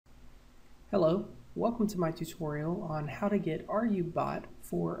Hello, welcome to my tutorial on how to get Rubot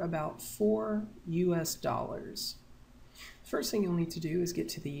for about $4 US. First thing you'll need to do is get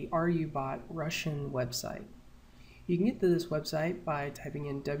to the Rubot Russian website. You can get to this website by typing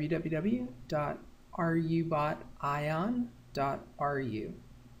in www.rubotion.ru.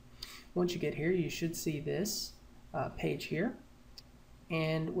 Once you get here, you should see this page here.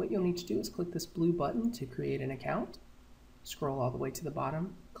 And what you'll need to do is click this blue button to create an account. Scroll all the way to the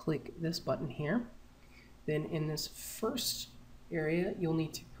bottom, click this button here. Then in this first area, you'll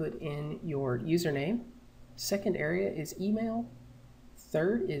need to put in your username. Second area is email.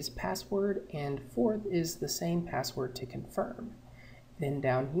 Third is password, and fourth is the same password to confirm. Then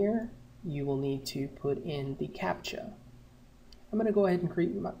down here, you will need to put in the CAPTCHA. I'm going to go ahead and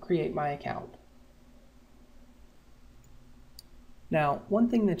create my account. Now, one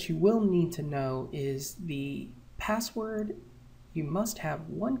thing that you will need to know is the password. You must have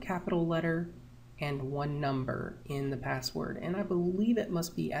one capital letter and one number in the password, and I believe it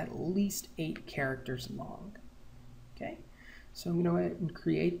must be at least 8 characters long. Okay, so I'm going to go ahead and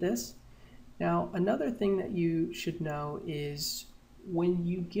create this. Now, another thing that you should know is when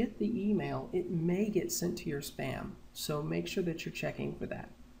you get the email, it may get sent to your spam, so make sure that you're checking for that.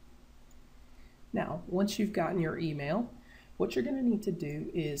 Now, once you've gotten your email, what you're going to need to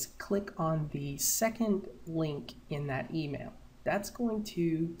do is click on the second link in that email. That's going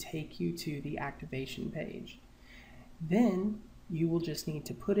to take you to the activation page. Then you will just need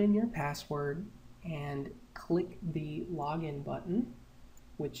to put in your password and click the login button,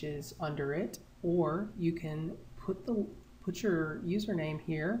 which is under it, or you can put your username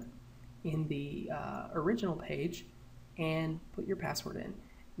here in the original page and put your password in.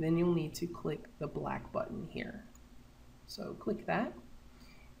 Then you'll need to click the black button here. So click that,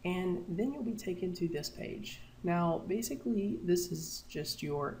 and then you'll be taken to this page. Now, basically, this is just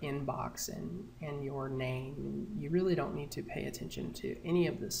your inbox and your name, and you really don't need to pay attention to any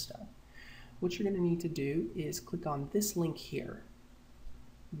of this stuff. What you're going to need to do is click on this link here.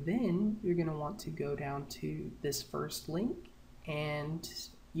 Then you're going to want to go down to this first link, and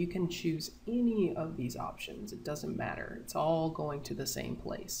you can choose any of these options. It doesn't matter. It's all going to the same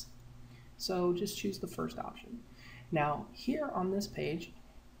place. So just choose the first option. Now, here on this page,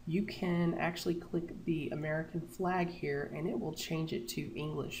 you can actually click the American flag here, and it will change it to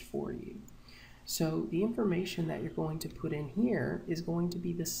English for you. So the information that you're going to put in here is going to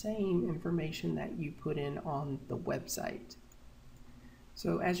be the same information that you put in on the website.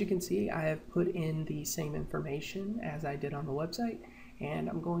 So as you can see, I have put in the same information as I did on the website, and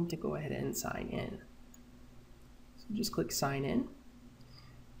I'm going to go ahead and sign in. So just click sign in.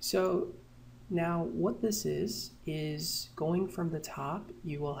 So now what this is going from the top,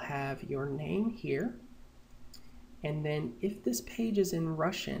 you will have your name here, and then if this page is in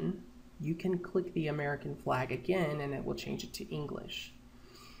Russian, you can click the American flag again and it will change it to English.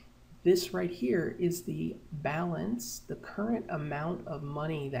 This right here is the balance, the current amount of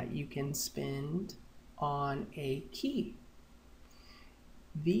money that you can spend on a key.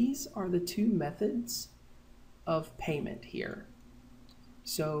 These are the two methods of payment here.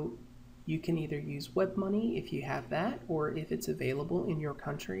 So you can either use web money if you have that, or if it's available in your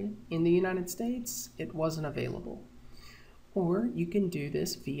country. In the United States, it wasn't available. Or you can do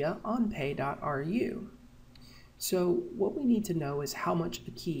this via onpay.ru. So what we need to know is how much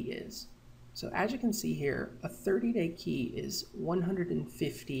a key is. So as you can see here, a 30-day key is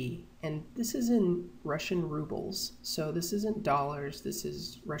 150, and this is in Russian rubles. So this isn't dollars, this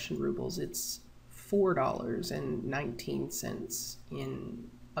is Russian rubles. It's $4.19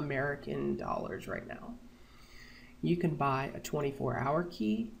 in American dollars right now. You can buy a 24-hour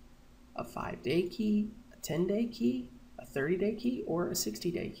key, a 5-day key, a 10-day key, a 30-day key, or a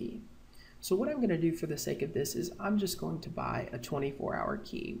 60-day key. So what I'm going to do for the sake of this is I'm just going to buy a 24-hour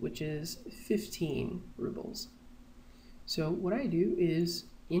key, which is 15 rubles. So what I do is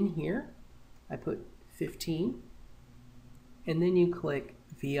in here, I put 15, and then you click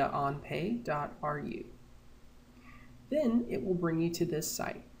via onpay.ru. Then it will bring you to this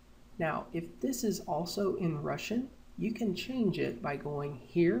site. Now, if this is also in Russian, you can change it by going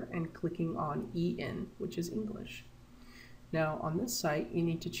here and clicking on EN, which is English. Now, on this site, you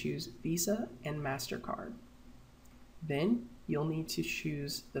need to choose Visa and MasterCard. Then you'll need to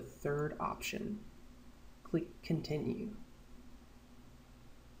choose the third option. Click Continue.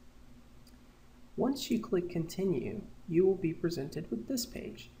 Once you click Continue, you will be presented with this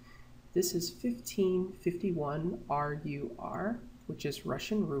page. This is 1551 RUR, which is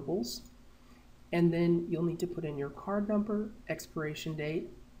Russian rubles. And then you'll need to put in your card number, expiration date,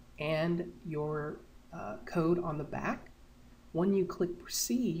 and your code on the back. When you click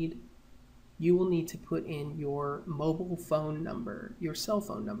Proceed, you will need to put in your mobile phone number, your cell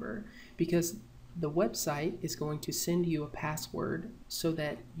phone number, because the website is going to send you a password so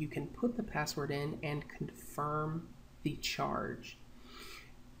that you can put the password in and confirm the charge.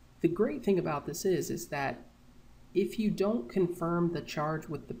 The great thing about this is that if you don't confirm the charge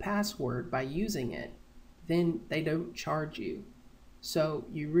with the password by using it, then they don't charge you. So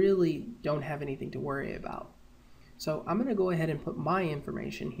you really don't have anything to worry about. So I'm going to go ahead and put my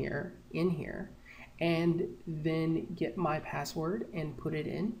information in here and then get my password and put it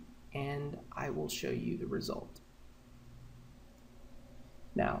in, and I will show you the result.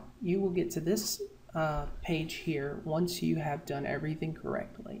 Now you will get to this page here once you have done everything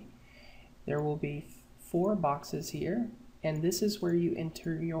correctly. There will be 4 boxes here, and this is where you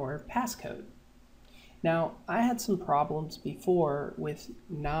enter your passcode. Now, I had some problems before with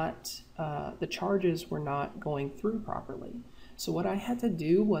the charges were not going through properly. So what I had to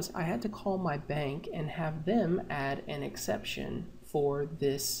do was I had to call my bank and have them add an exception for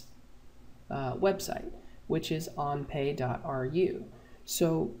this website, which is onpay.ru.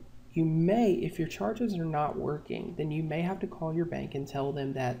 So you may, if your charges are not working, then you may have to call your bank and tell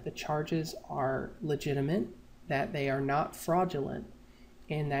them that the charges are legitimate, that they are not fraudulent,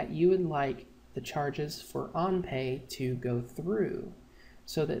 and that you would like the charges for OnPay to go through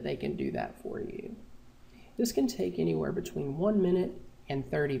so that they can do that for you. This can take anywhere between 1 minute and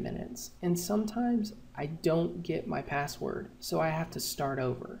 30 minutes, and sometimes I don't get my password, so I have to start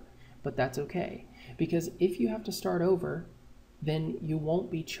over. But that's okay, because if you have to start over, then you won't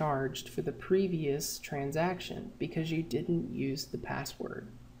be charged for the previous transaction because you didn't use the password.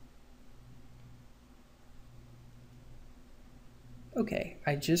 Okay,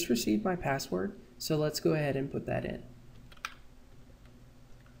 I just received my password, so let's go ahead and put that in.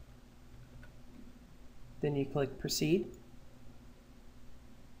 Then you click Proceed.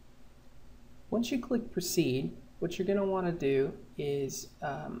 Once you click Proceed, what you're going to want to do is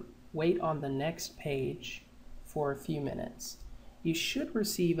wait on the next page for a few minutes. You should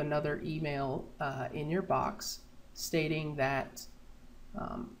receive another email in your box stating that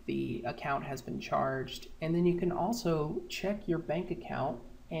the account has been charged, and then you can also check your bank account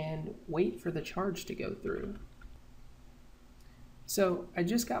and wait for the charge to go through. So I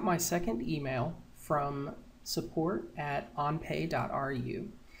just got my second email from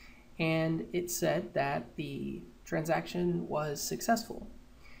support@onpay.ru, and it said that the transaction was successful.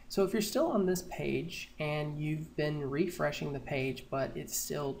 So if you're still on this page and you've been refreshing the page but it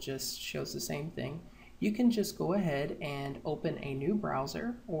still just shows the same thing, you can just go ahead and open a new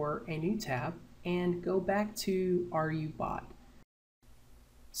browser or a new tab and go back to Rubot.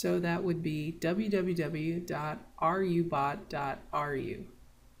 So that would be www.rubot.ru.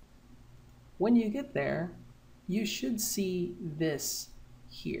 When you get there, you should see this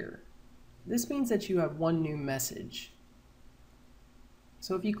here. This means that you have one new message.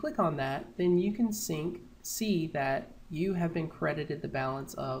 So if you click on that, then you can see that you have been credited the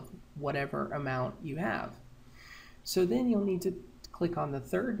balance of whatever amount you have. So then you'll need to click on the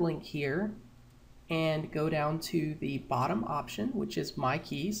third link here and go down to the bottom option, which is My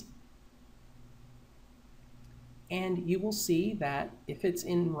Keys. And you will see that if it's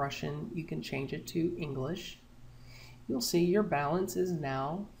in Russian, you can change it to English. You'll see your balance is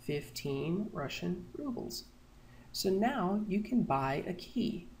now 15 Russian rubles. So now you can buy a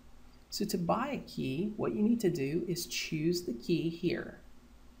key. So to buy a key, what you need to do is choose the key here.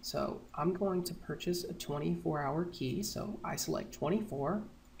 So I'm going to purchase a 24-hour key, so I select 24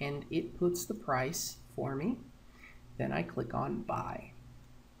 and it puts the price for me. Then I click on Buy.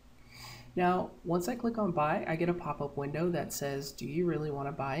 Now, once I click on Buy, I get a pop-up window that says, do you really want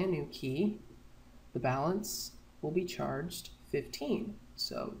to buy a new key? The balance will be charged 15.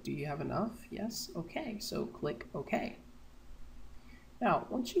 So do you have enough? Yes. Okay. So click OK. Now,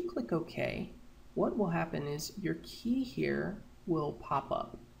 once you click OK, what will happen is your key here will pop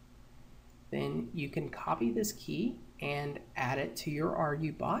up. Then you can copy this key and add it to your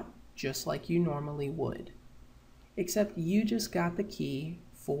Rubot just like you normally would. Except you just got the key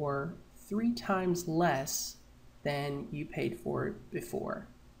for 3 times less than you paid for it before.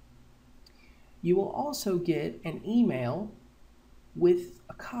 You will also get an email with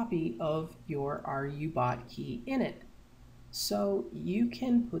a copy of your Rubot key in it. So you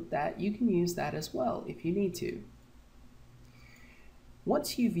can use that as well if you need to.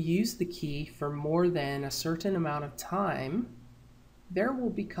 Once you've used the key for more than a certain amount of time, there will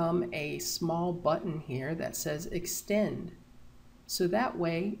become a small button here that says Extend. So that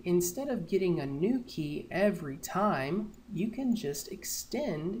way, instead of getting a new key every time, you can just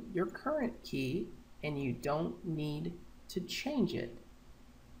extend your current key and you don't need to change it.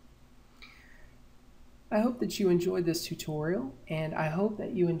 I hope that you enjoyed this tutorial, and I hope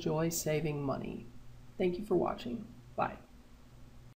that you enjoy saving money. Thank you for watching. Bye.